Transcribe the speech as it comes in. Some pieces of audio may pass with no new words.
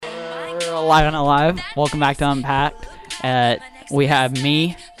We're live and alive. Welcome back to unPAKed. We have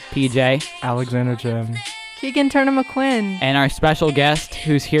me, PJ, Alexander Jim, Keegan Turner McQuinn, and our special guest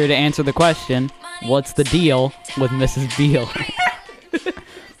who's here to answer the question, what's the deal with Mrs. Biehl?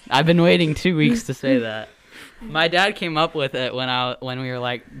 I've been waiting 2 weeks to say that. My dad came up with it when we were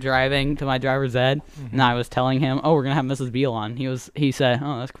like driving to my driver's ed, and I was telling him, "Oh, we're gonna have Mrs. Biehl on." He said,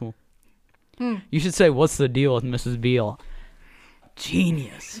 "Oh, that's cool. You should say, what's the deal with Mrs. Biehl?"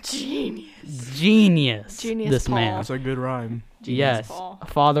 Genius. This Paul. man. That's a good rhyme. Yes, Paul.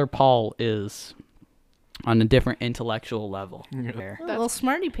 Father Paul is on a different intellectual level. Yeah. There. A little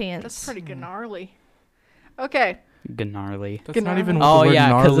smarty pants. That's pretty gnarly. Okay. Gnarly. That's not even Oh, what the word yeah,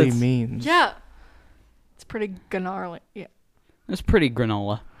 'cause gnarly it's- means. Yeah. It's pretty gnarly. Yeah. It's pretty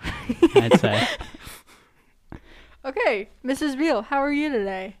granola, I'd say. Okay, Mrs. Biehl, how are you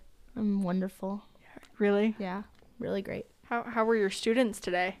today? I'm wonderful. Really? Yeah, really great. How were your students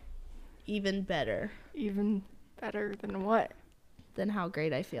today? Even better Even better than what? than how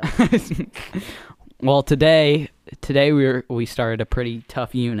great I feel. Well, today we started a pretty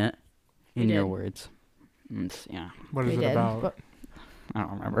tough unit, in We your did. words. Yeah, What is We it did. about? But- I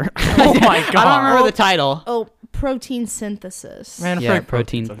don't remember. Oh my god. I don't remember the title. oh, protein synthesis. Man, Yeah, frick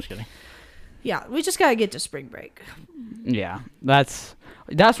protein. I'm just kidding. Yeah, we just gotta get to spring break. Yeah, that's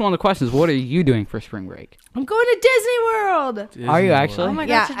one of the questions. What are you doing for spring break? I'm going to Disney World. Are you Disney actually? Oh World. my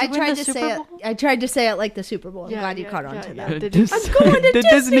Yeah, gosh, I tried to say it. I tried to say it like the Super Bowl. I'm glad you caught on to that. Did you- I'm going to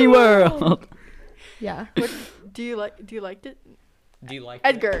Disney World. Yeah. What, do you like it? Do you like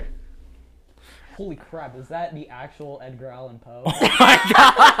Edgar. Holy crap! Is that the actual Edgar Allan Poe?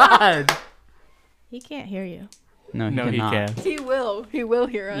 God. He can't hear you. No, No, he cannot. can't. He will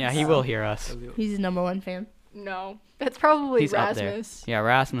hear us. Yeah, he will hear us. He's his #1 fan. No. That's probably He's up there. Rasmus. Yeah,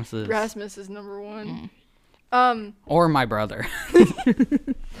 Rasmus is. Rasmus is number one. Or my brother.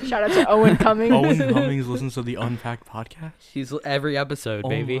 Shout out to Owen Cummings. Owen Cummings listens to the unPAKed podcast. He's every episode,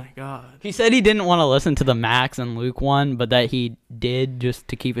 baby. Oh my god. He said he didn't want to listen to the Max and Luke one, but that he did just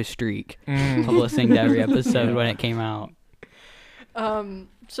to keep a streak of listening to every episode when it came out.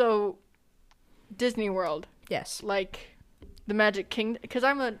 So Disney World, Yes. like the Magic Kingdom, because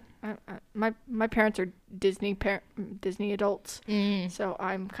my parents are Disney adults, so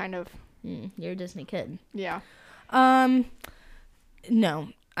I'm kind of You're a Disney kid. yeah. No,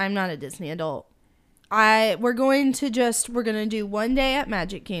 I'm not a Disney adult. We're gonna do one day at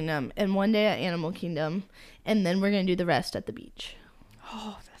Magic Kingdom and one day at Animal Kingdom, and then we're gonna do the rest at the beach.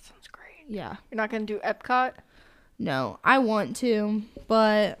 Oh, that sounds great. Yeah. You're not gonna do Epcot? No, I want to,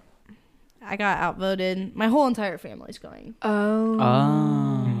 but I got outvoted. My whole entire family's going.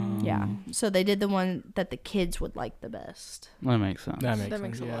 Oh. Yeah. So they did the one that the kids would like the best. That makes sense. That makes That sense.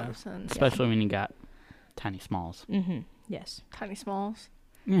 makes a lot Yeah. of sense. Especially when you got Tiny Smalls. Mm-hmm. Yes. Tiny Smalls.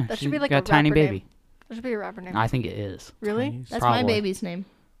 Yeah, That she should be like got a tiny rapper baby. name. That should be a rapper name. I think it is. Really? Chinese. That's Probably. my baby's name.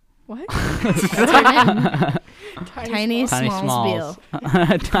 What? That's her name. Tiny Tiny Smalls Smalls.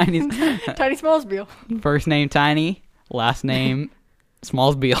 Tiny. Tiny Smalls Biehl. First name Tiny, last name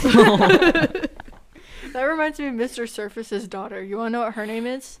Smalls Biehl. That reminds me of Mr. Surface's daughter. You want to know what her name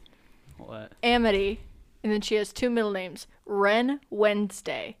is? What? Amity. And then she has two middle names. Ren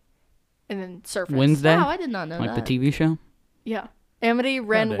Wednesday. And then Surface. Wednesday? Wow, I did not know Like that. the TV show? Yeah. Amity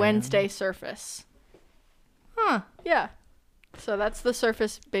Ren damn. Wednesday Surface. Huh. Yeah. So that's the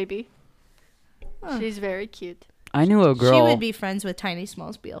Surface baby. Huh. She's very cute. I knew a girl. She would be friends with Tiny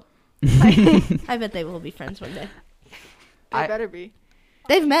Smalls Beal. I bet they will be friends one day. They better be.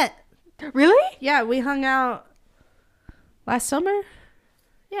 They've met. Really? Yeah, we hung out last summer.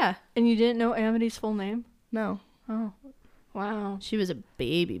 Yeah. And you didn't know Amity's full name? No. Oh. Wow. She was a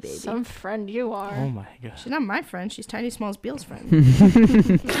baby. Some friend you are. Oh my god. She's not my friend. She's Tiny Smalls Beal's friend.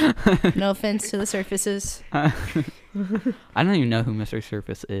 No offense to the Surfaces. I don't even know who Mr.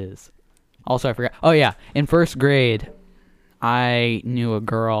 Surface is. Also, I forgot. Oh, yeah. In first grade, I knew a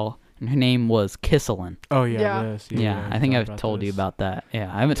girl, and her name was Kisselin. Oh yeah. Yeah. This, Yeah, I think I've told you about that.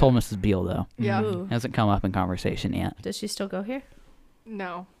 Yeah, I haven't told Mrs. Beal, though. Yeah. Ooh. It hasn't come up in conversation yet. Does she still go here?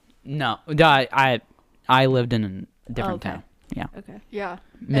 No. No. I lived in a different Okay. town. Yeah. Okay. Yeah.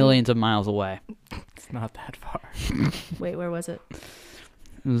 Millions of miles away. It's not that far. Wait, where was it?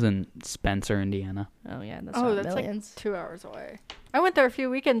 It was in Spencer, Indiana. Oh, yeah. That's Oh, not that's millions. like 2 hours away. I went there a few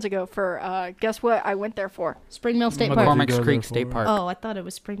weekends ago for, guess what I went there for? Spring Mill State What Park. did you McCormick's go Creek there State for? Park. Oh, I thought it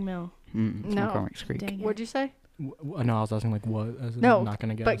was Spring Mill. It's No. McCormick's Creek. Dang it. What'd you say? No, I was asking like what? As in, No, I'm not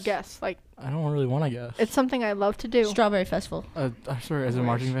gonna guess. But guess. Like, I don't really want to guess. it's something I love to do. Strawberry Festival. I'm sorry. Is it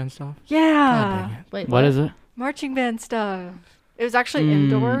marching band stuff? God Yeah. dang it. Wait, What is it? Marching band stuff. It was actually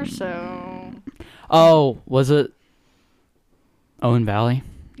indoors, so... Oh, was it Owen Valley?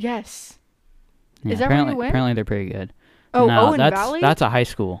 Yes. Yeah, Is that where you apparently, went? apparently they're pretty good. Oh, no, Owen that's, Valley? That's a high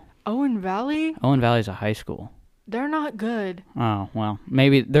school. Owen Valley? Owen Valley's a high school. They're not good. Oh, well,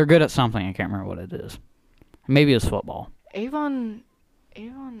 maybe they're good at something. I can't remember what it is. Maybe it's football. Avon.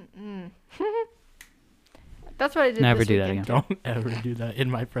 That's what I did Never this do that weekend. again. Don't ever do that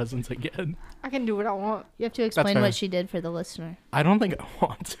in my presence again. I can do what I want. You have to explain fair. what she did for the listener. I don't think I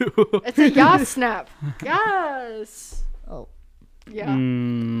want to. It's a yas snap. Yes. Oh. Yeah.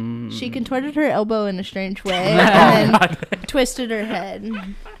 Mm, She contorted her elbow in a strange way and then twisted her head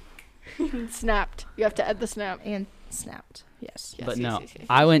Snapped. You have to add the snap. and snapped. Yes. Yes, but yes, no, yes, yes.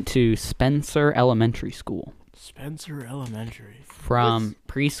 I went to Spencer Elementary School Spencer Elementary. from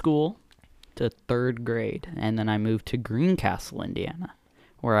preschool to 3rd grade, and then I moved to Greencastle, Indiana,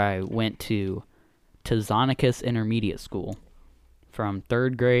 where I went to Tezonicus Intermediate School from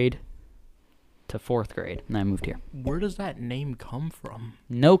 3rd grade to 4th grade, and I moved here. Where does that name come from?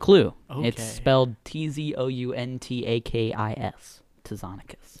 No clue. It's Okay. spelled T-Z-O-U-N-T-A-K-I-S.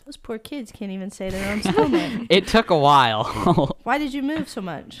 Tezonicus. Those poor kids can't even say their own school name. It took a while. Why did you move so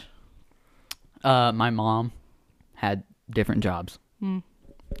much? My mom had different jobs. Hmm.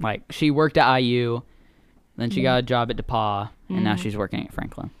 Like, she worked at IU, then she got a job at DePauw, and now she's working at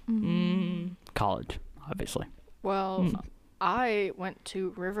Franklin College, obviously. Well, I went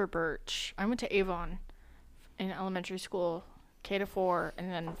to River Birch. I went to Avon in elementary school, K to 4,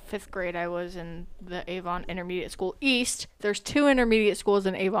 and then 5th grade I was in the Avon Intermediate School East. There's 2 intermediate schools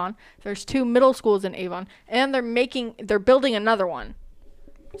in Avon. There's 2 middle schools in Avon, and they're building another one.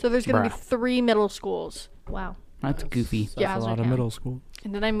 So there's going to be Bruh. 3 middle schools. Wow. That's goofy. That's Yeah, a lot of middle school.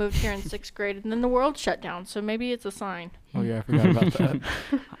 And then I moved here in 6th grade, and then the world shut down. So maybe it's a sign. Oh yeah, I forgot about that.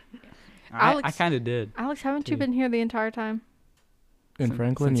 I Alex- kind of did. Alex, haven't you Dude. been here the entire time? In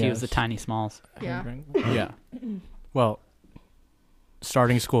Franklin, Since yes. he was the tiny smalls. Yeah. Yeah. Well,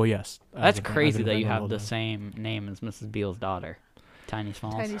 starting school, yes. That's I've been- crazy I've that been you have all the day. same name as Mrs. Biehl's daughter. Tiny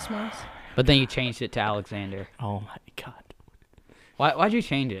Smalls. Tiny Smalls. But then you changed it to Alexander. Oh my god. Why'd you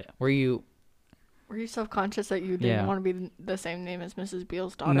change it? Were you... Were you self-conscious that you didn't Yeah. want to be the same name as Mrs.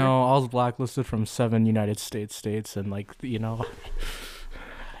 Beale's daughter? No, I was blacklisted from 7 United States, and like I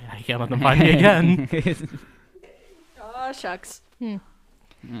can't let them find me again. Oh, shucks. Hmm.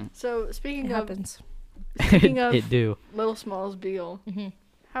 So, It speaking of happens. It do. Little Smalls Beale, Mm-hmm.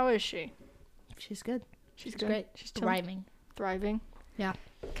 how is she? She's good. She's She's good. great. She's still Thriving. thriving. Yeah.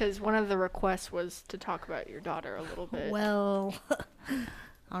 Because one of the requests was to talk about your daughter a little bit. Well,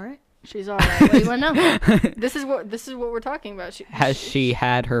 all right. She's all right. What do you want to know? This is what we're talking about. Has she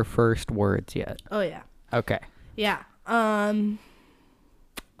had her first words yet? Oh yeah. Okay. Yeah. I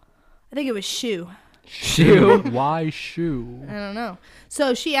think it was shoe. Shoe. Why shoe? I don't know.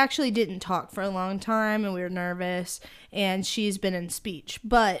 So she actually didn't talk for a long time, and we were nervous. And she's been in speech,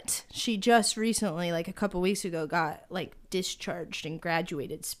 but she just recently, like a couple weeks ago, got like discharged and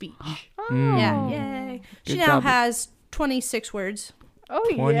graduated speech. Oh. Yeah, yay! She Good now job. has 26 words. Oh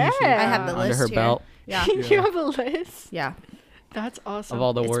 26. yeah. I have the Under list her here. belt. Yeah, You have a list. yeah. That's awesome. Of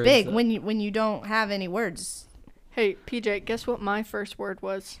all the It's words. big that- when you don't have any words. Hey, PJ, guess what my first word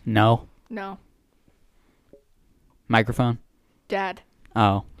was? No. No. Microphone. Dad.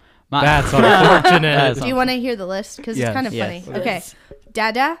 Oh. That's unfortunate. That's Do you want to hear the list? Because Yes. it's kind of Yes. funny. Okay. Yes.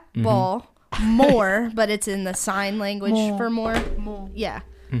 Dada, Mhm. ball, more, but it's in the sign language More. for more. More. Yeah.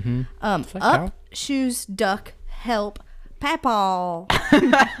 Mm-hmm. Up, that count? shoes, duck, help, papaw.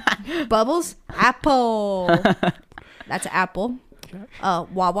 Bubbles, apple. That's apple.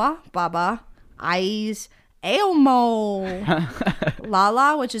 Wawa, baba, eyes, Elmo.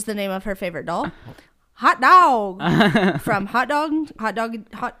 Lala, which is the name of her favorite doll. Hot dog. From hot diggity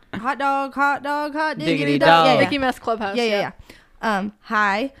Diggity dog. dog. Yeah, yeah. Mickey Mouse Clubhouse. Yeah.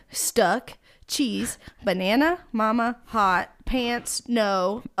 Hi, stuck, cheese, banana, mama, hot, pants,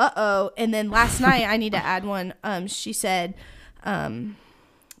 no, uh-oh. And then last night, I need to add one. She said,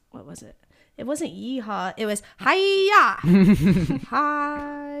 what was it? It wasn't yeehaw. It was hi-ya.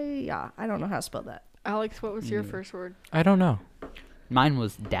 Hi-ya. I don't know how to spell that. Alex, what was your first word? I don't know. Mine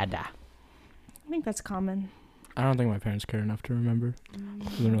was Dada. I think that's common. I don't think my parents care enough to remember.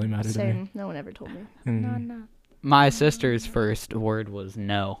 Doesn't really matter to me. Same. No one ever told me. Mm. My sister's first word was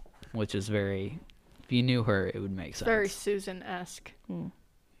no, which is very... If you knew her, it would make sense. Very Susan-esque. Mm.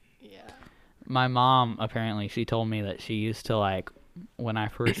 Yeah. My mom, apparently, she told me that she used to, like, when I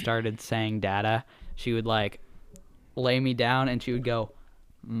first started saying Dada, she would, like, lay me down and she would go,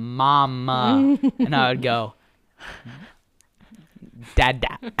 Mama. And I would go,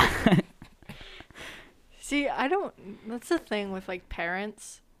 Dada. See, that's the thing with like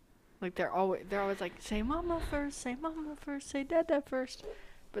parents. Like they're always like, say mama first, say dada first.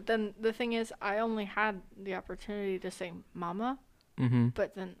 But then the thing is, I only had the opportunity to say mama,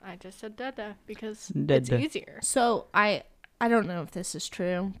 but then I just said dada because it's easier. So I don't know if this is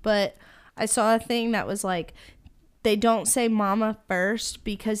true, but I saw a thing that was like, they don't say mama first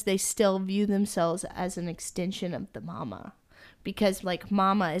because they still view themselves as an extension of the mama. Because, like,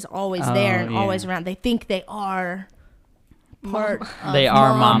 mama is always there and always around. They think they are part of They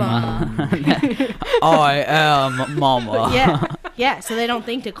are mama. I am mama. Yeah. So they don't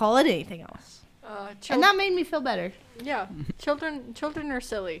think to call it anything else. And that made me feel better. Yeah. Children are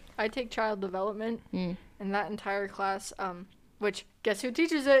silly. I take child development, and that entire class, which, guess who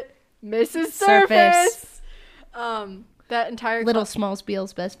teaches it? Mrs. Surface. That entire Little Smalls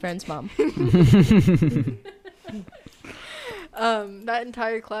Biehl's best friend's mom. That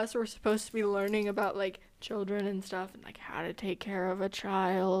entire class we're supposed to be learning about like children and stuff and like how to take care of a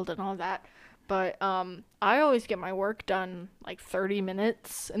child and all that. But I always get my work done like 30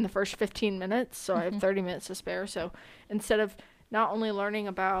 minutes in the first 15 minutes, so I have 30 minutes to spare. So instead of not only learning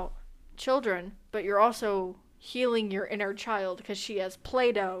about children, but you're also healing your inner child because she has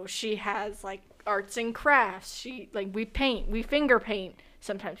Play-Doh, she has like arts and crafts, we paint, we finger paint.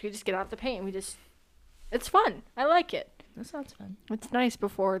 Sometimes we just get out the paint and it's fun. I like it. That sounds fun. It's nice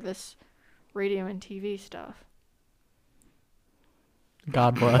before this radio and TV stuff.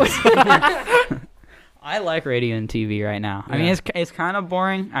 God bless. I like radio and TV right now. I mean, it's kind of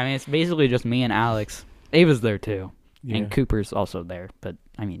boring. I mean, it's basically just me and Alex. Ava's there too, and Cooper's also there. But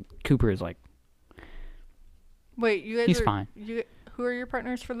I mean, Cooper is like. Wait, you guys? He's fine. Who are your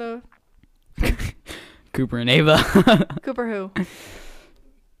partners for the? Cooper and Ava. Cooper who?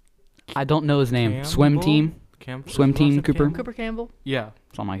 I don't know his name. Campbell? Swim team. Swim team, Cooper. Campbell? Cooper Campbell. Yeah.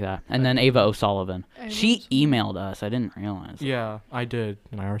 Something like that. And then Ava O'Sullivan. She emailed us. I didn't realize. Yeah, I did,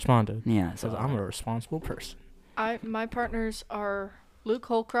 and I responded. Yeah. Because I'm a responsible person. My partners are Luke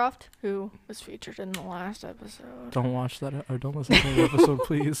Holcroft, who was featured in the last episode. Don't watch that, or don't listen to the episode,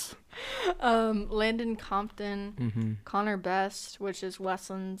 please. Landon Compton, Connor Best, which is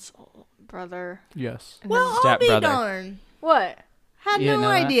Weston's brother. Yes. And Well, I'll be stepbrother. darned. what? Had You didn't no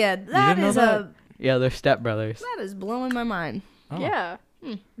know that? idea. That didn't is know that? Yeah, they're stepbrothers. that is blowing my mind. Oh. Yeah.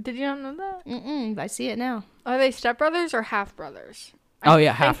 Did you not know that? I see it now. Are they stepbrothers or half brothers? Oh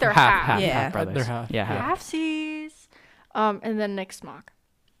yeah, think half they're half Yeah. brothers. They're half. Yeah, half. Halfsies. And then Nick Smock.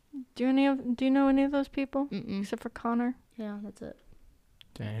 Do you know any of those people? Except for Connor? Yeah, that's it.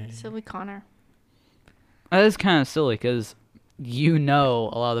 Dang. Silly Connor. That is kind of silly because you know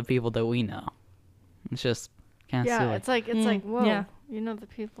a lot of the people that we know. It's just kind of Yeah, silly. it's like whoa. Yeah. You know the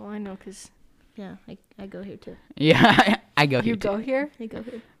people I know because Yeah, I go here too. Yeah, I go here. you too. go here. I go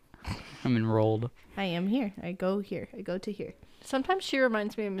here. I'm enrolled. I am here. I go here. I go to here. Sometimes she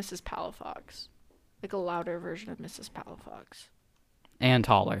reminds me of Mrs. Palafox, like a louder version of Mrs. Palafox. And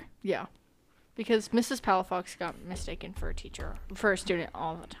taller. Yeah, because Mrs. Palafox got mistaken for a student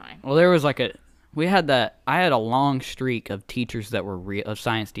all the time. Well, there was I had a long streak of teachers that were of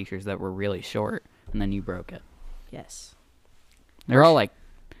science teachers that were really short, and then you broke it. Yes. They're all like,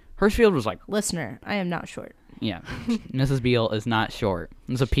 Hirschfield was like, Listener, I am not short. yeah, Mrs. Biehl is not short.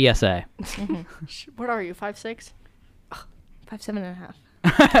 It's a PSA. What are you, 5'6"?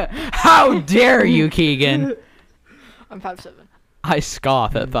 5'7.5". How dare you, Keegan? I'm 5'7". I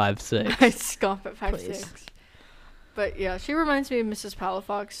scoff at 5'6". I scoff at 5'6". Please. But yeah, she reminds me of Mrs.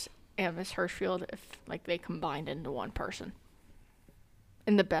 Palafox and Miss Hirschfield if they combined into one person.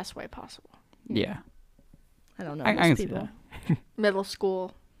 In the best way possible. Yeah. I don't know I those can see people. that. Middle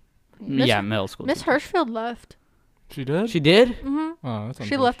school. Yeah, middle school. Miss Hirschfield left. She did? She did? Mm-hmm. Oh, that's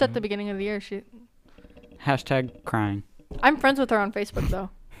She left at unfortunate. the beginning of the year. Hashtag crying. I'm friends with her on Facebook though.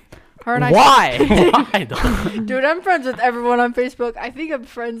 Her and Why? Why though? Dude, I'm friends with everyone on Facebook. I think I'm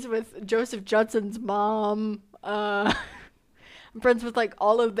friends with Joseph Judson's mom. I'm friends with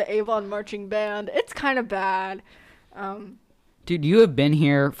all of the Avon marching band. It's kind of bad. Dude, you have been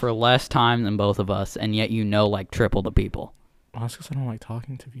here for less time than both of us, and yet you know triple the people. Well, that's because I don't like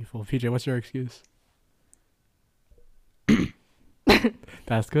talking to people. PJ, what's your excuse?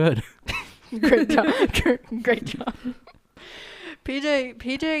 That's good. Great job. Great job.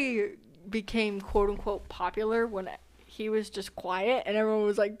 PJ became quote unquote popular when he was just quiet and everyone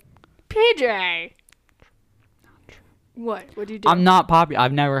was like, PJ. What do you do? I'm not popular.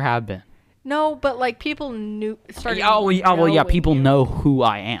 I've never have been. No, but people started. Yeah, people knowing you. know who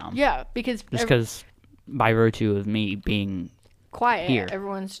I am. Yeah, because Just because by virtue of me being quiet, here.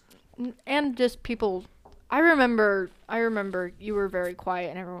 everyone's and just people. I remember you were very quiet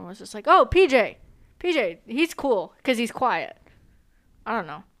and everyone was just like, "Oh, PJ, he's cool because he's quiet." I don't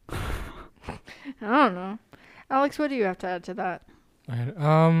know. Alex, what do you have to add to that?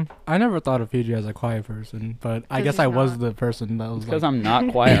 I never thought of PG as a quiet person, but I 'Cause guess he's I was not. the person that was Because like, I'm not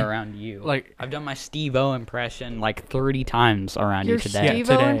quiet around you. like I've done my Steve-O impression like 30 times around Your you today. Yeah,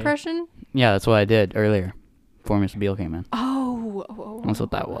 Steve-O today. impression? Yeah, that's what I did earlier before Miss Biehl came in. Oh. That's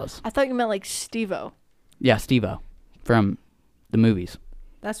what that was. I thought you meant like Steve-O. Yeah, Steve-O from the movies.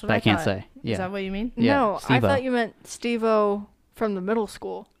 That's what That I can't thought. say. Is Yeah. that what you mean? Yeah, No, I Steve-O. thought you meant Steve-O from the middle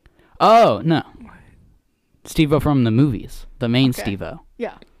school. Oh, no. Steve-O from the movies. The main Okay. Steve-O.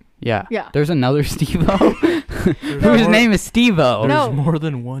 Yeah. Yeah. Yeah. There's another Steve-O whose more- name is Steve-O. there's No. more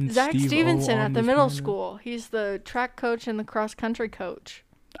than one Zach Steve-O Stevenson on at the this middle planet. school. He's the track coach and the cross country coach.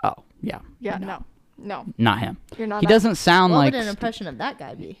 Oh, yeah. Yeah, no. Not him. You're not He that- doesn't sound What like... would an impression of that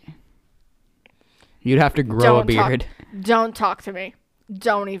guy be? You'd have to grow a Don't talk- beard. Don't talk to me.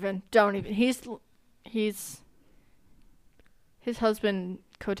 Don't even. He's his husband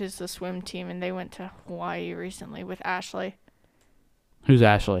coaches the swim team and they went to Hawaii recently with Ashley. Who's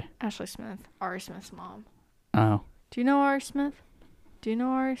Ashley? Ashley Smith, Ari Smith's mom. Oh. Do you know Ari Smith? Do you know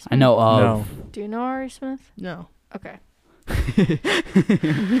Ari Smith? I know of. No. Do you know Ari Smith? No. Okay.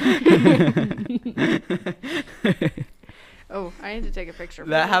 Oh, I need to take a picture.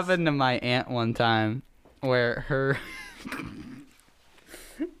 That happened to my aunt one time where her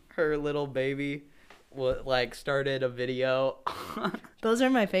her little baby like started a video. Those are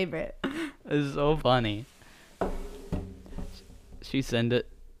my favorite. It's so funny. She send it.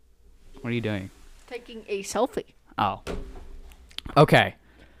 What are you doing? Taking a selfie. Oh. Okay.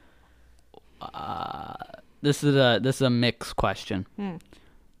 This is a mixed question.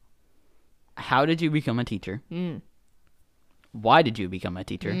 How did you become a teacher? Why did you become a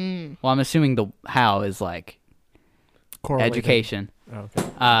teacher? Well, I'm assuming the how is like Correlated. education. Oh,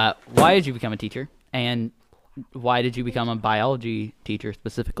 okay. Why did you become a teacher? And why did you become a biology teacher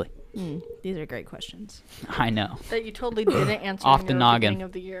specifically? These are great questions. I know. That you totally didn't answer Off in the your noggin. beginning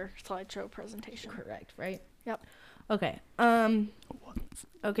of the year slideshow presentation. Correct, right? Yep. Okay.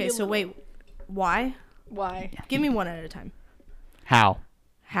 Okay, so wait. Why? Why? Give me one at a time. How?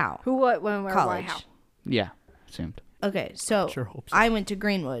 How? Who, what, when, where, why, College. how? Yeah, assumed. Okay, so Sure hope so. I went to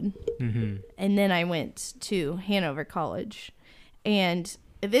Greenwood, Mm-hmm. and then I went to Hanover College, and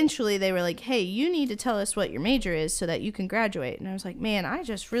eventually they were like, hey, you need to tell us what your major is so that you can graduate. And I was like, man, I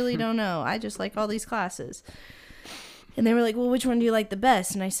just really don't know. I just like all these classes. And they were like, well, which one do you like the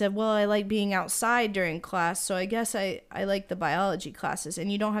best? And I said, well, I like being outside during class, so I guess I like the biology classes.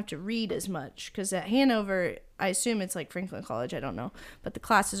 And you don't have to read as much, because at Hanover, I assume it's like Franklin College, I don't know, but the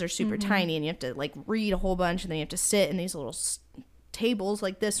classes are super tiny, and you have to like read a whole bunch, and then you have to sit in these little tables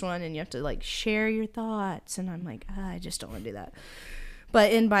like this one, and you have to like share your thoughts. And I'm like, I just don't want to do that.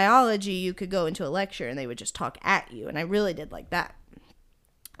 But in biology, you could go into a lecture, and they would just talk at you, and I really did like that.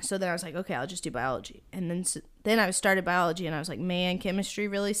 So then I was like, okay, I'll just do biology. And then I started biology, and I was like, man, chemistry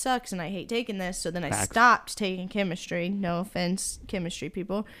really sucks, and I hate taking this. So then I Facts. stopped taking chemistry. No offense, chemistry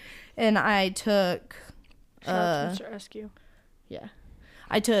people. And I took, Shout out to Mr. Eskew. yeah,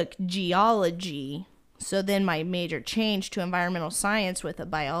 I took geology. So then my major changed to environmental science with a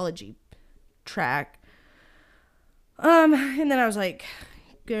biology track. And then I was like,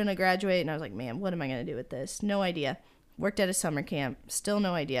 gonna graduate, and I was like, man, what am I gonna do with this? No idea. Worked at a summer camp, still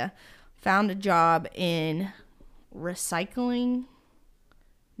no idea. Found a job in recycling,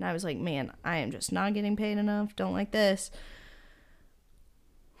 and I was like, man, I am just not getting paid enough. Don't like this.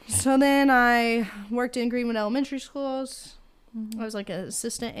 So then I worked in Greenwood Elementary Schools. I was like an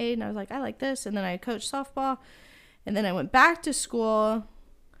assistant aide, and I was like, I like this. And then I coached softball, and then I went back to school.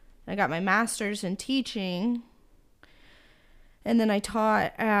 I got my master's in teaching, and then I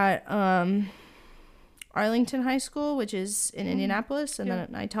taught at Arlington High School, which is in Indianapolis, and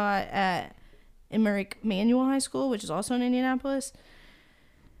then I taught at Emmerich Manual High School, which is also in Indianapolis.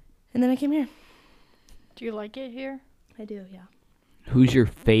 And then I came here. Do you like it here? I do, yeah. Who's your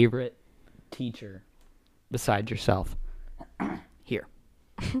favorite teacher besides yourself here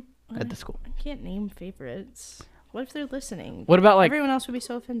at the school? I can't name favorites. What if they're listening? What about like? Everyone else would be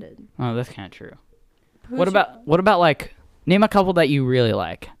so offended. Oh, that's kind of true. Who's What about like? Name a couple that you really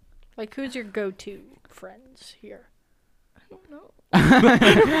like. Like, who's your go-to friends here? I don't know.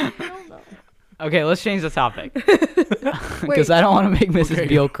 I don't know. Okay, let's change the topic Wait. because I don't want to make Mrs.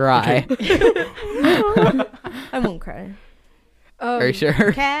 Beale cry. I won't cry. Are you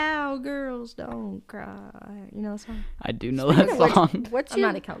sure? Cowgirls don't cry. You know that song? I do know that song. What's I'm your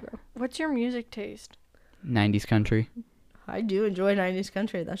not a cowgirl. What's your music taste? 90s country. I do enjoy 90s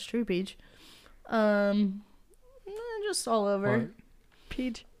country. That's true, Peach. Just all over. What?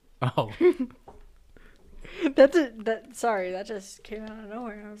 Peach. Oh. Sorry, that just came out of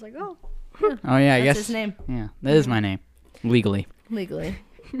nowhere. I was like, oh. Oh yeah, I That's guess. his name. Yeah, that is my name, legally. Legally.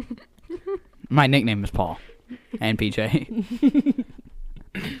 My nickname is Paul and PJ.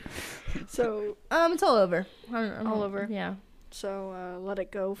 So It's all over. I'm all over. Yeah. So Let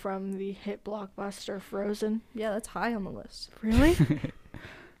It Go from the hit blockbuster Frozen. Yeah, that's high on the list. Really?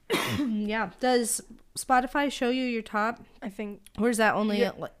 Yeah. Does Spotify show you your top? I think Or is that only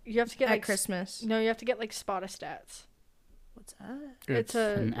Yeah, at you have to get like Christmas? No, you have to get like Spotistats. What's that? It's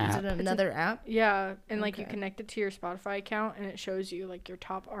a an Is app. it another app? yeah, and like you Okay. connect it to your Spotify account, and it shows you like your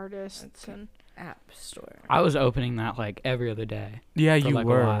top artists and App store. I was opening that like every other day. Yeah, For you like a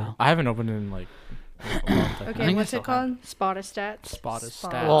were. while. I haven't opened it in like a month. I Okay, think I what's still it called? Spotistats. Spot is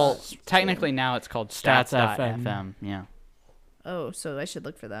Spot. stats. Well, technically now it's called Stats.fm. Stats.fm. Yeah. Oh, so I should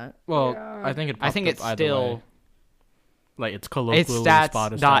look for that. Well, Yeah. I think it. I think popped it's up either still way. Like it's colloquially it's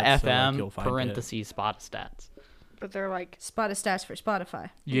Spotify, stats.fm you'll find it. parentheses spot stats. But they're like Spot is stats for Spotify.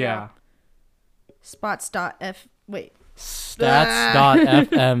 Yeah. Spots.f. Wait.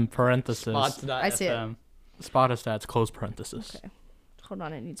 Stats.fm parenthesis. Spots.fm. I see it. Spotistats close parenthesis. Okay. Hold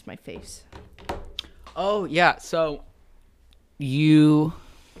on, it needs my face. Oh yeah, so you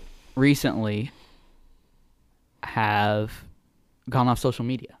recently have gone off social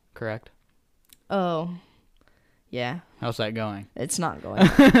media, correct? Oh. Yeah. How's that going? It's not going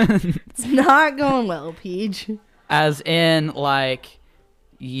well. It's not going well, Peach. As in, like,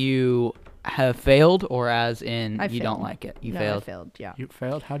 you have failed, or as in I you don't failed. like it? You No, failed. I failed, yeah. You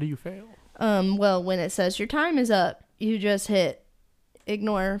failed? How do you fail? Well, when it says your time is up, you just hit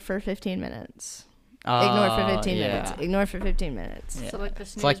ignore for 15 minutes. Ignore for 15 minutes. Ignore for 15 minutes. Yeah. so like the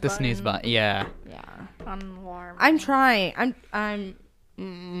snooze It's like the snooze button. Yeah. Yeah. on alarm. I'm trying.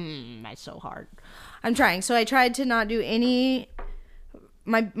 It's so hard. I'm trying. So I tried to not do any.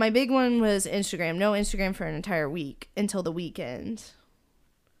 My big one was Instagram. No Instagram for an entire week until the weekend.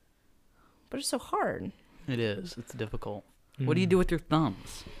 But it's so hard. It is. It's difficult. What do you do with your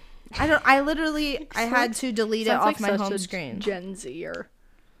thumbs? I had to delete it Sounds off like my such home a screen. Gen Zer.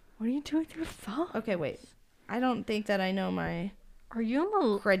 What do you do with your phone? Okay, wait. I don't think that I know my Are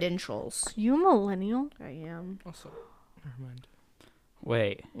you credentials. a millennial? I am. Also, never mind.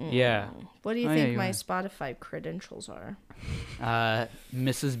 Wait. Yeah. What do you Oh, yeah, think you my are. Spotify credentials are?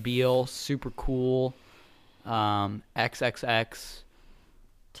 Mrs. Biehl, super cool. XXX.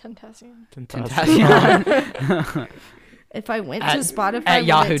 Tentacion. Tentacion. If I went At- to Spotify At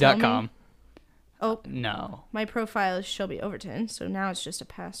would it tell me- yahoo.com. Oh, No. my profile is Shelby Overton, so now it's just a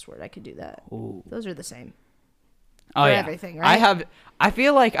password. I could do that. Ooh. Those are the same. Oh, For yeah. everything, right? I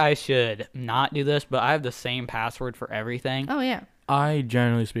feel like I should not do this, but I have the same password for everything. Oh yeah. I,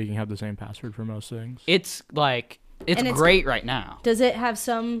 generally speaking, have the same password for most things. It's like, it's And it's- great right now. Does it have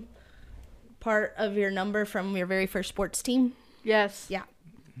some part of your number from your very first sports team? Yes. Yeah.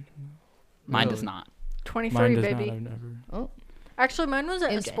 Mine No. does not. 23, Mine does baby. not. I've never. Oh. Actually, mine was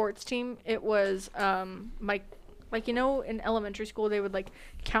at a MJ. sports team. It was my, like, you know, in elementary school they would like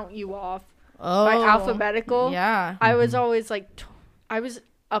count you off Oh. by alphabetical. Yeah. I was always like, I was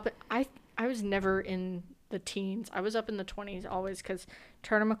up. I was never in the teens. I was up in the 20s always because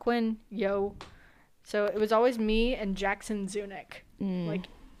Turner McQuinn, yo. So it was always me and Jackson Zunick. Like,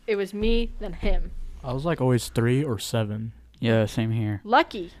 it was me then him. I was like always 3 or 7. Yeah, same here.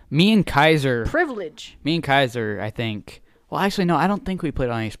 Lucky, Me and Kaiser, privilege. I think. Well, actually, no, I don't think we played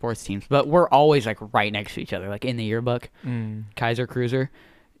on any sports teams, but we're always like right next to each other, like in the yearbook. Kaiser Cruiser.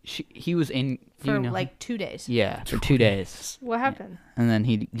 He was in. For you know, like 2 days. yeah, for 2 days. What happened? And then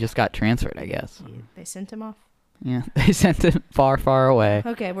he just got transferred, I guess. They sent him off. Yeah, they sent him far, far away.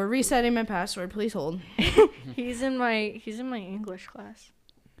 Okay, we're resetting my password. Please hold. He's in my English class.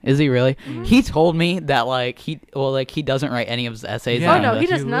 Is he really? He told me that he doesn't write any of his essays. Yeah, Oh no, he he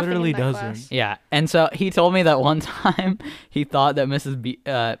does nothing literally in that doesn't. class. Yeah, and so he told me that one time he thought that not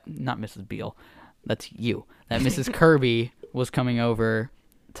Mrs. Biehl, that's you, that Mrs. Kirby was coming over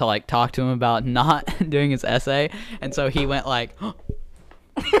to talk to him about not doing his essay, and so he went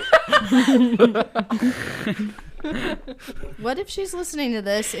What if she's listening to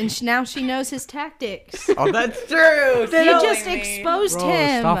this and now she knows his tactics? oh, that's true. You just exposed Bro,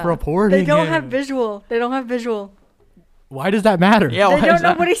 him. stop reporting They don't him. have visual. They don't have visual. Why does that matter? Yeah, They why don't is know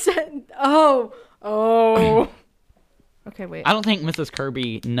that? what he said. Oh. Okay, wait. I don't think Mrs.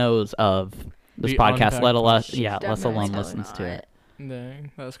 Kirby knows of this The podcast, unpacked let alone She's let definitely alone not. listens to it.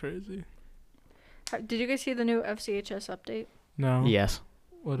 Dang, that's crazy. Did you guys see the new FCHS update? No. Yes.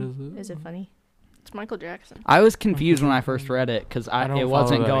 What is it? Is it funny? It's Michael Jackson. I was confused when I first read it because I don't it follow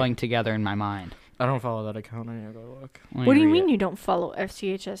wasn't that. going together in my mind. I don't follow that account. I need to go look. Let me What do you read mean it. you don't follow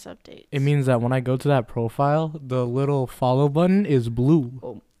FCHS updates? It means that when I go to that profile, the little follow button is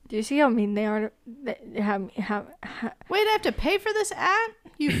blue. Do you see how mean they are? Wait, I have to pay for this ad?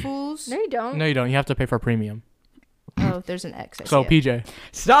 You fools. No, you don't. No, you don't. You have to pay for premium. Oh, there's an X. I So see it. PJ,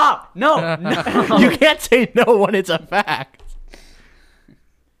 Stop! No, no. you can't say no when it's a fact.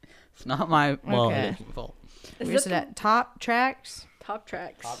 It's not my. Well, Okay. it is my fault. Where's it at? Top tracks? Top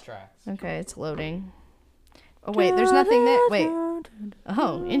tracks. tracks. Okay, it's loading. Oh, wait, there's nothing there. Wait.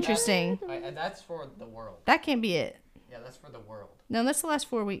 Oh, interesting. That's for the world. That can't be it. Yeah, that's for the world. No, that's the last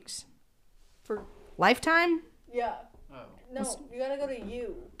 4 weeks. For Lifetime? yeah. Oh. No, you gotta go to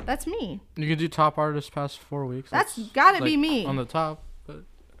you. That's me. You can do top artist past 4 weeks. That's gotta be like, me. on the top. But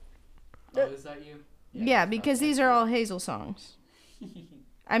Oh, is that you? Yeah, because these are all Hazel songs.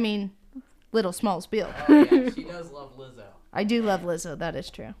 I mean, Little Smalls Biehl. Oh, yeah, she does love Lizzo. I do love Lizzo. That is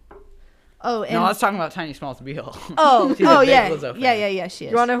true. Oh, and No, I was talking about Tiny Smalls Biehl. oh, She's a big yeah, Lizzo fan. yeah. She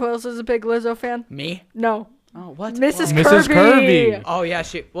is. You wanna know who else is a big Lizzo fan? Me? No. Oh, what? Mrs. Oh. Kirby. Kirby. Oh yeah,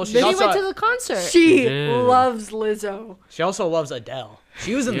 she. Well, she She also. went to the concert. She did. loves Lizzo. She also loves Adele.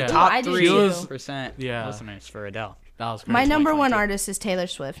 She was in Yeah. the Oh, top I do 3% Yeah. listeners for Adele. that was great. My number one 2022. artist is Taylor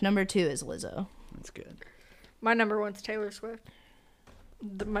Swift. Number 2 is Lizzo. That's good. My number one's Taylor Swift.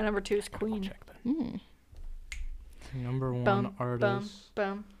 My number 2 is Queen. Check that. Mm. Number one Bum, artist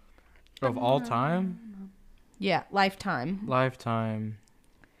bum. of all time, Yeah, Lifetime. lifetime.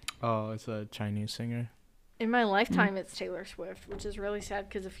 Oh, it's a Chinese singer. In my lifetime, it's Taylor Swift, which is really sad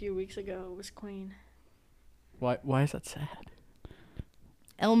because a few weeks ago it was Queen. Why is that sad?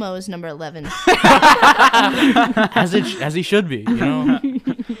 Elmo is number 11. As he should be, you know.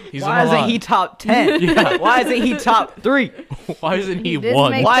 He's Why in a isn't lot. he top 10? Yeah. Why isn't he top 3? Why isn't he didn't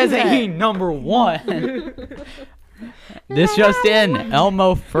one? make- Why the isn't he number 1? This just in: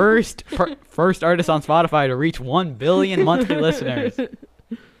 Elmo first artist on Spotify to reach 1 billion monthly listeners.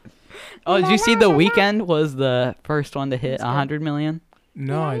 Oh, did you see The Weeknd was the first one to hit 100 million?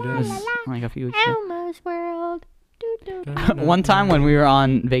 No, I didn't. Like a few weeks ago. Elmo's World. One time when we were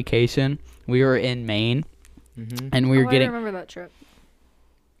on vacation, we were in Maine, Mm-hmm. and we were I getting. remember that trip.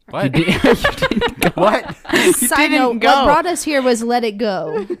 What? You didn't go. What? Side didn't note, go. what brought us here was Let It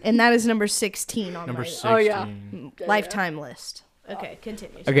Go, and that is number 16 on Number my 16. Oh, yeah. Lifetime list. Okay,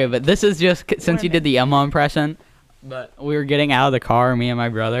 continue. Okay, but this is just since you did the Elmo impression. But we were getting out of the car, me and my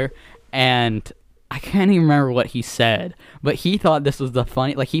brother, and I can't even remember what he said. But he thought this was the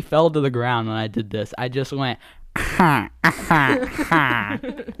funny. Like he fell to the ground when I did this. I just went. I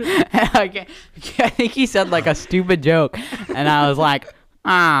think he said like a stupid joke, and I was like,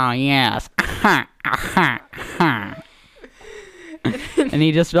 "Oh yes," and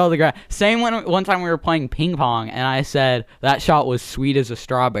he just fell to the ground. Same one time we were playing ping pong, and I said that shot was sweet as a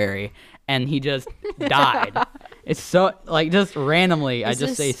strawberry, and he just died. It's so like just randomly, I Is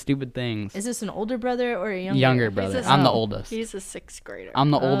just this- say stupid things. Is this an older brother or a younger? Younger He's brother. a- I'm the Oh. oldest. He's a 6th grader.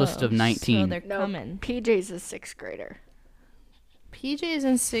 I'm the oldest of Oh, 19. So they're No, coming. PJ's a 6th grader. PJ is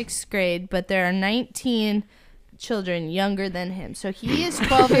in 6th grade, but there are 19 children younger than him. So he is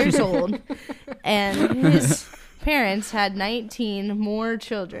 12 years old, and his parents had 19 more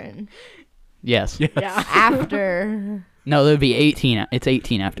children Yes. Yeah. Yeah. after. No, it would be 18. It's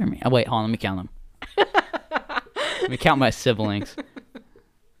 18 after me. Oh, wait, hold on. Let me count them. Let me count my siblings.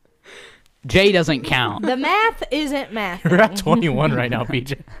 Jay doesn't count. The math isn't math. We're at 21 right now,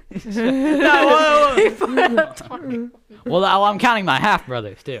 PJ. Well, I'm counting my half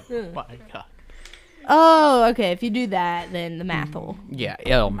brothers too. My God. Oh, okay. If you do that, then the math will. Yeah,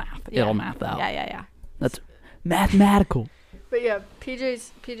 it'll math. Yeah. It'll math out. Yeah. That's mathematical. But yeah,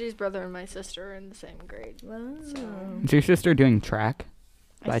 PJ's brother and my sister are in the same grade. Is your sister doing track?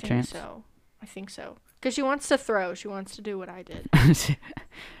 I By think chance? so. I think so. Because she wants to throw. She wants to do what I did.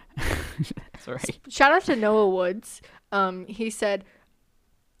 That's right. Shout out to Noah Woods.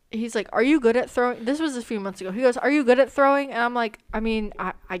 He's like, are you good at throwing? This was a few months ago. He goes, are you good at throwing? And I'm like, I mean,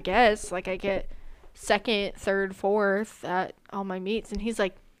 I guess. Like, I get 2nd, 3rd, 4th at all my meets. And he's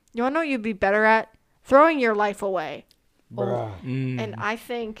like, you want to know what you'd be better at? Throwing your life away. And I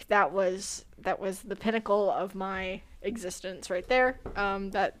think that was the pinnacle of my existence right there.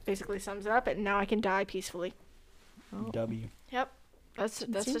 That basically sums it up. And now I can die peacefully. W. Yep. That's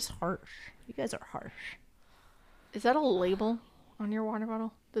just harsh. You guys are harsh. Is that a label on your water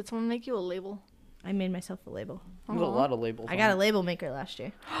bottle? Did someone make you a label? I made myself a label. There's a lot of labels. I got a label maker last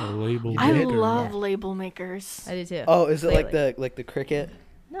year. A label I maker. love Yeah. label makers. I do too. Oh, is it Lately. like the cricket?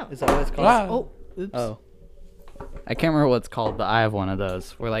 No. Is that what it's called? Ah. Oh, oops. Oh. I can't remember what it's called, but I have one of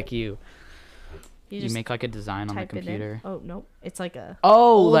those where like you just make like a design on the type it in. computer. Oh, nope. It's like a.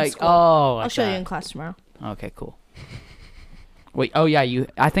 Oh, Old like school. like I'll show you that. in class tomorrow. Okay, cool. Wait, oh yeah,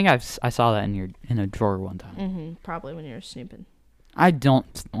 I think I saw that in a drawer one time. Mm-hmm. Probably when you were snooping. I don't.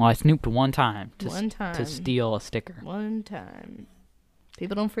 Well, I snooped one time. To One time. steal a sticker. One time.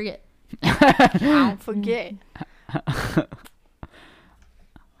 People don't forget. I don't forget.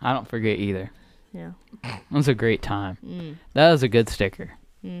 I don't forget either. Yeah. It was a great time. Mm. That was a good sticker.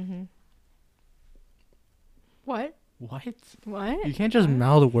 Mm-hmm. What? What? What? You can't just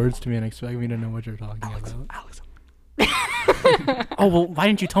mouth the words to me and expect me to know what you're talking about. Alex. Oh, well, why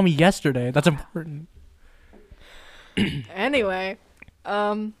didn't you tell me yesterday? That's important. Anyway,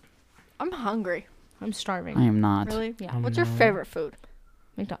 I'm hungry. I'm starving. I am not. Really? Yeah. What's your no. favorite food?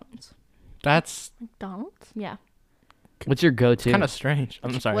 McDonald's. That's McDonald's? Yeah. What's your go-to? kind of strange.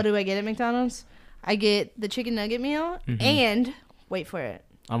 I'm sorry. What do I get at McDonald's? I get the chicken nugget meal and, wait for it,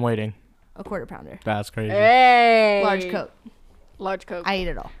 I'm waiting. a quarter pounder. That's crazy. Hey. Large Coke. Large Coke. I eat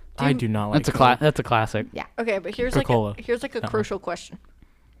it all. I do not like That's a classic. Okay, but here's Coca-Cola. like a crucial question.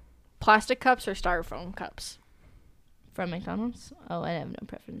 Plastic cups or styrofoam cups? From McDonald's? Oh, I have no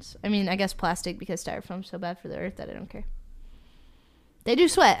preference. I mean, I guess plastic because styrofoam's so bad for the earth that I don't care. They do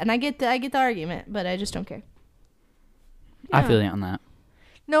sweat, and I get the argument, but I just don't care. I Yeah. feel you on that.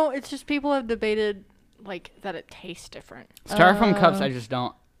 No, it's just people have debated like that it tastes different. Styrofoam cups, I just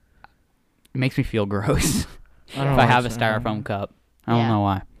don't. It makes me feel gross if I don't I have a like styrofoam cup. I don't Yeah. know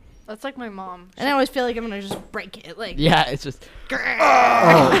why. That's like my mom. And I always feel like I'm gonna just break it. Like, Yeah, it's just.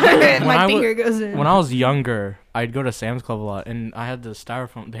 my finger goes in. When I was younger, I'd go to Sam's Club a lot, and I had the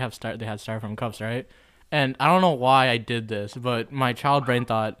styrofoam. They had styrofoam cups, right? And I don't know why I did this, but my child brain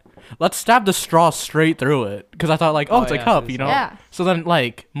thought, let's stab the straw straight through it, because I thought like, oh, it's a yeah, cup, it's- you know. Yeah. So then,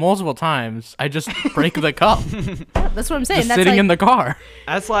 like multiple times, I just break the cup, That's what I'm saying. just That's sitting like, in the car.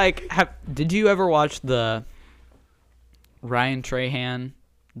 That's like. Did you ever watch the Ryan Trahan,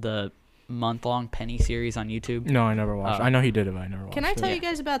 the month-long Penny series on YouTube? No, I never watched. Oh. I know he did it, but I never watched. Can I it. tell Yeah. you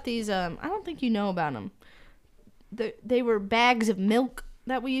guys about these? I don't think you know about them. They were bags of milk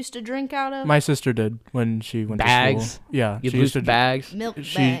that we used to drink out of. My sister did when she went to Bags? school. Yeah, You she lose used to bags. milk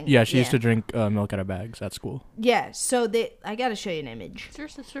She bag. used to drink milk out of bags at school. Yeah. So I gotta show you an image. Is your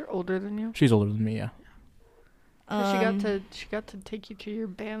sister older than you? She's older than me. Yeah. 'Cause she got to take you to your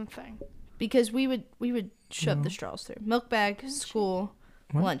band thing. Because we would shove the straws through milk bag, school,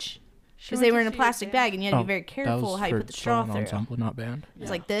 What? lunch, She because went they to were in a see your plastic band. bag, and you had to be very That careful was how you for put the straw solo through. ensemble, not band. It's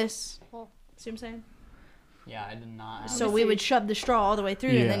like this. Well, See what I'm saying? Yeah, I did not. So we would shove the straw all the way through,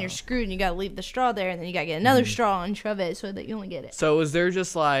 and then Yeah. you're screwed, and you gotta leave the straw there, and then you gotta get another straw and shove it so that you only get it. So is there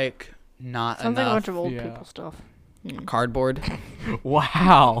just like not sounds like a enough bunch of old yeah. people stuff. cardboard?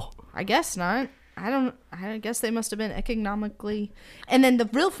 Wow. I guess not. I guess they must have been economically. And then the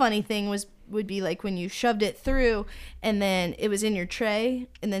real funny thing would be like when you shoved it through, and then it was in your tray,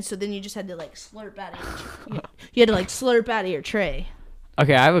 and then you just had to like slurp out of you had to like slurp out of your tray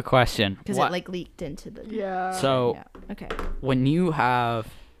Okay, I have a question. because it like leaked into the. Yeah. So Yeah. Okay. when you have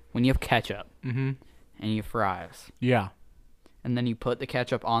ketchup Mhm. and you fries, Yeah. and then you put the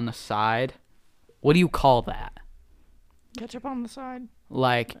ketchup on the side, what do you call that? ketchup on the side.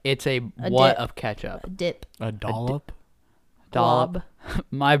 Like it's a A what dip. of ketchup? A dip. A dollop. Dollop. Glob.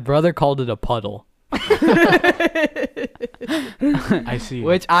 My brother called it a puddle, I see.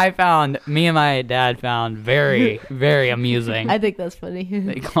 which me and my dad found very, very amusing. I think that's funny.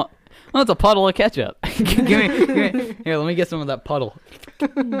 They call, well, it's a puddle of ketchup. give me, here, let me get some of that puddle.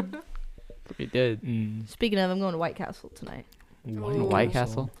 We did. Mm. Speaking of, I'm going to White Castle tonight. White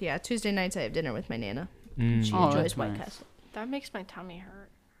Castle? Yeah, Tuesday nights I have dinner with my Nana. Mm. She Oh, enjoys that's White nice. Castle. That makes my tummy hurt.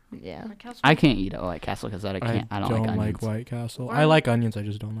 Yeah. My castle- I can't eat at White Castle because I don't like onions. White Castle. Why? I like onions. I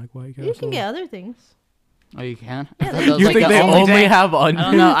just don't like White Castle. You can get other things. Oh, you can? Yeah, I thought that was You like think the they only thing. have onions? I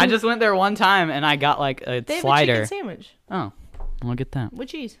don't know. I just went there one time and I got like a They have a slider. chicken sandwich Oh, I'll get that. with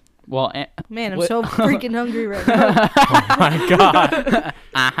cheese. Well, Man, I'm What- so freaking hungry right now. Oh my god.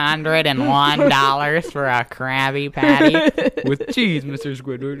 $101 for a Krabby Patty with cheese, Mr.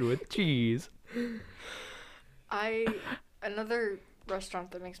 Squidward, with cheese. Another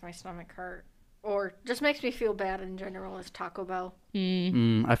restaurant that makes my stomach hurt, or just makes me feel bad in general, is Taco Bell.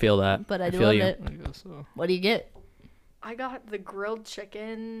 I feel that. But I do feel love you. it. I guess so. What do you get? I got the grilled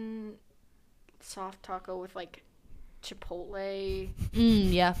chicken soft taco with like chipotle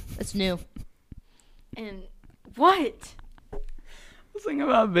Yeah, it's new. and what? I was thinking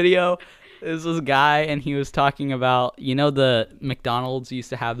about a video. There's this guy, and he was talking about, the McDonald's used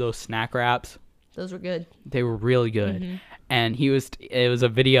to have those snack wraps. Those were good. They were really good. And it was a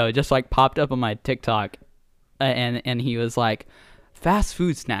video. It just like popped up on my TikTok. And he was like, fast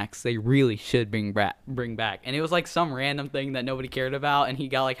food snacks, they really should bring back. And it was like some random thing that nobody cared about. And he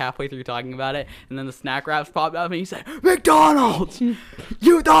got like halfway through talking about it. And then the snack wraps popped up and he said, McDonald's!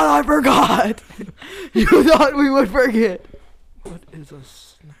 You thought I forgot! You thought we would forget! What is a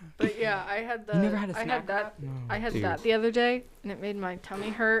snack? But yeah, I had the. You never had a I snack had that. No. I had Dude. that the other day, and it made my tummy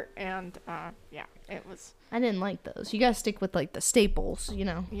hurt. And yeah, it was. I didn't like those. You gotta stick with like the staples, you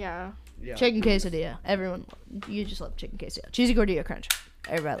know. Yeah. Yeah. Chicken quesadilla. Everyone, you just love chicken quesadilla. Cheesy gordita crunch.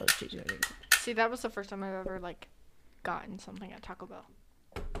 Everybody loves cheesy gordita crunch. See, that was the first time I've ever like gotten something at Taco Bell.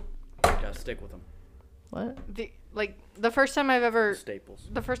 Gotta stick with them. What? The first time I've ever. Staples.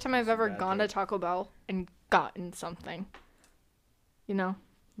 The first time I've ever Bad gone to joke. Taco Bell and gotten something. You know,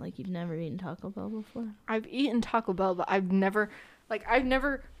 Like you've never eaten Taco Bell before? I've eaten Taco Bell, but I've never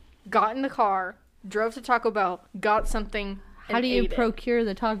got in the car, drove to Taco Bell, got something. How and do you ate it. procure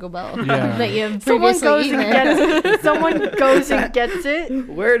the Taco Bell Yeah. that you have Someone previously goes eaten? and gets it. Someone goes and gets it.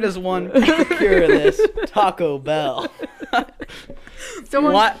 Where does one procure this Taco Bell?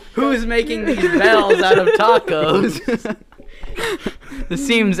 Someone What? Who's making these bells out of tacos? This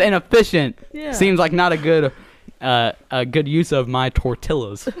seems inefficient. Yeah. Seems like not a good use of my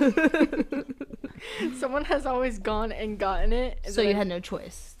tortillas. Someone has always gone and gotten it. and So you then- had no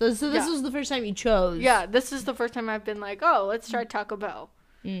choice. So this Yeah. was the first time you chose. Yeah, this is the first time I've been like, oh, let's try Taco Bell.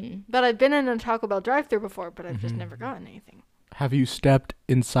 Mm. But I've been in a Taco Bell drive-thru before, but I've just never gotten anything. Have you stepped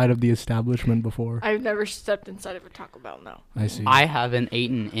inside of the establishment before? I've never stepped inside of a Taco Bell, no. I see. I haven't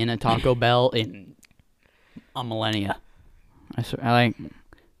eaten in a Taco Bell in a millennia.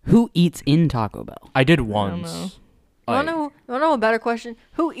 Who eats in Taco Bell? I did know. once. You wanna know a better question?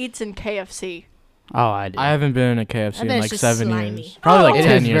 Who eats in KFC? Oh, I do. I haven't been in a KFC I in bet it's like just 7 slimy. years. Probably like It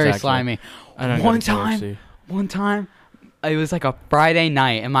 10 is years very actually. slimy. I don't One go to KFC. One time, it was like a Friday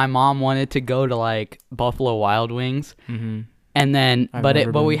night, and my mom wanted to go to like Buffalo Wild Wings, Mm-hmm. and then I've but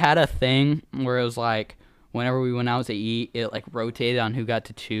never we been. had a thing where it was like whenever we went out to eat, it like rotated on who got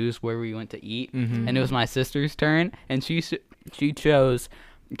to choose where we went to eat, Mm-hmm. and it was my sister's turn, and she chose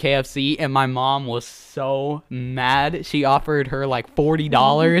KFC, and my mom was so mad. She offered her like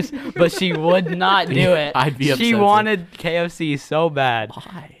 $40, but she would not do it. I'd be She upset, too. wanted KFC so bad.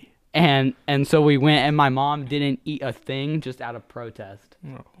 Why? And so we went, and my mom didn't eat a thing just out of protest.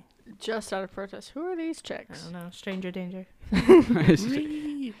 Just out of protest. Who are these I chicks? don't know. Stranger danger.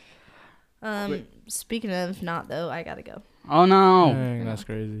 Wait. Speaking of not though, I gotta go. Oh no! Dang, that's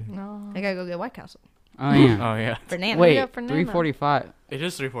crazy. No. I gotta go get White Castle Oh yeah. Oh yeah. for Nana. Wait, Yeah, for Nana. 3:45. It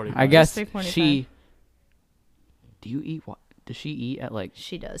is 3:45. I guess 3:45. she. Do you eat what? Does she eat at like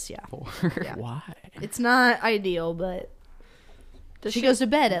She does, yeah. 4? Yeah. Why? It's not ideal, but Does she goes to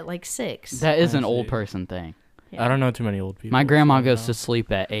bed at like 6. That is I an old see. person thing. Yeah. I don't know too many old people. My grandma so goes no. to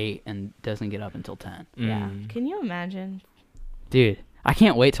sleep at 8 and doesn't get up until 10. Yeah. Mm. Can you imagine? Dude, I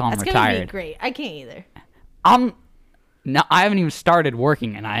can't wait till I'm That's gonna be retired. great. I can't either. No, I haven't even started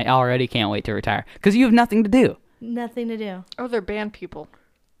working, and I already can't wait to retire because you have nothing to do. Nothing to do. Oh, they're band people.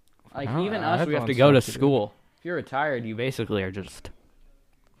 Like I don't- even I us, have we have on to go to stuff to do. school. If you're retired, you basically are just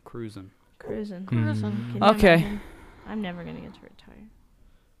cruising. Cruising. Cruising. Can you Okay. imagine? I'm never gonna get to retire.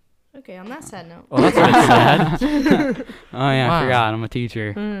 Okay, on that sad note. Well, that's a bit sad. Oh yeah, Wow. I forgot. I'm a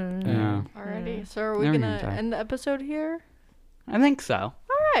teacher. Mm. Yeah, Alrighty. So are we Never gonna mind, end the episode here? I think so.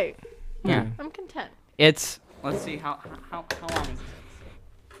 Alright. Yeah, I'm content. it's. Let's see how long is this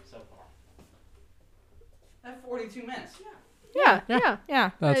so far? That's 42 minutes. Yeah. Yeah. Yeah.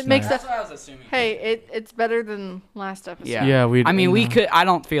 That's It makes nice. that- what I was assuming. Hey, it's better than last episode. Yeah. Yeah, we. I mean, we could. I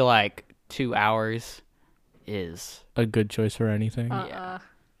don't feel like 2 hours is. a good choice for anything. Yeah.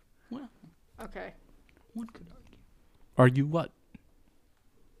 Well. Okay. One could argue. Argue what?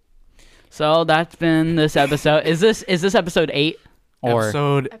 So that's been this episode. Is this episode 8 or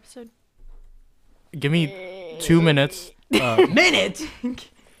Episode. Give me 2 minutes. minute?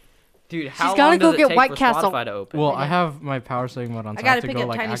 Dude, how gotta long go does it get take White for Castle. Spotify to open? Well, I have my power saving mode on. So I gotta have to pick go, up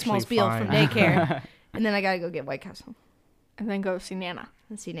like, Tiny Small's actually Biehl from find- daycare, and then I gotta go get White Castle And then go see Nana.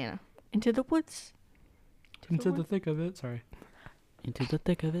 and see Nana. Into the woods. Into the thick of it. Sorry. Into the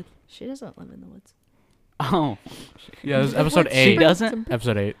thick of it. She doesn't live in the woods. Oh, Yeah, this is Into the episode woods. 8. she doesn't. Some-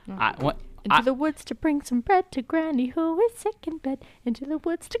 Episode 8. What? Into I- the woods to bring some bread to Granny who is sick in bed. Into the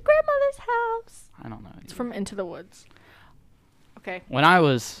woods to Grandmother's house. I don't know. It's from Into the Woods. Okay. When I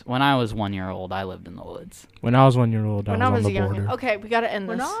was 1 year old, I lived in the woods. When I was 1 year old, I When I was was on the young. border. Okay, we gotta end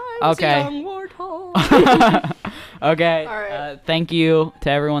When this. I was Okay. a young warthog. Okay. All right. Thank you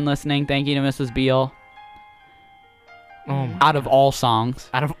to everyone listening. Thank you to Mrs. Biehl. Oh my Out of all songs.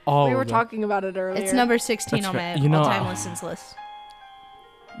 Out of all We were of them. talking about it earlier. It's number 16 That's on my fair. You know, all-time listens list.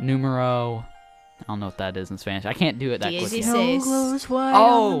 Numero. I don't know what that is in Spanish. I can't do it that Daisy quickly. says-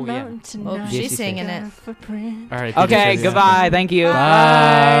 Oh, yeah. Oh, she's singing it. All right. Okay, yeah. goodbye. Thank you.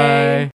 Bye.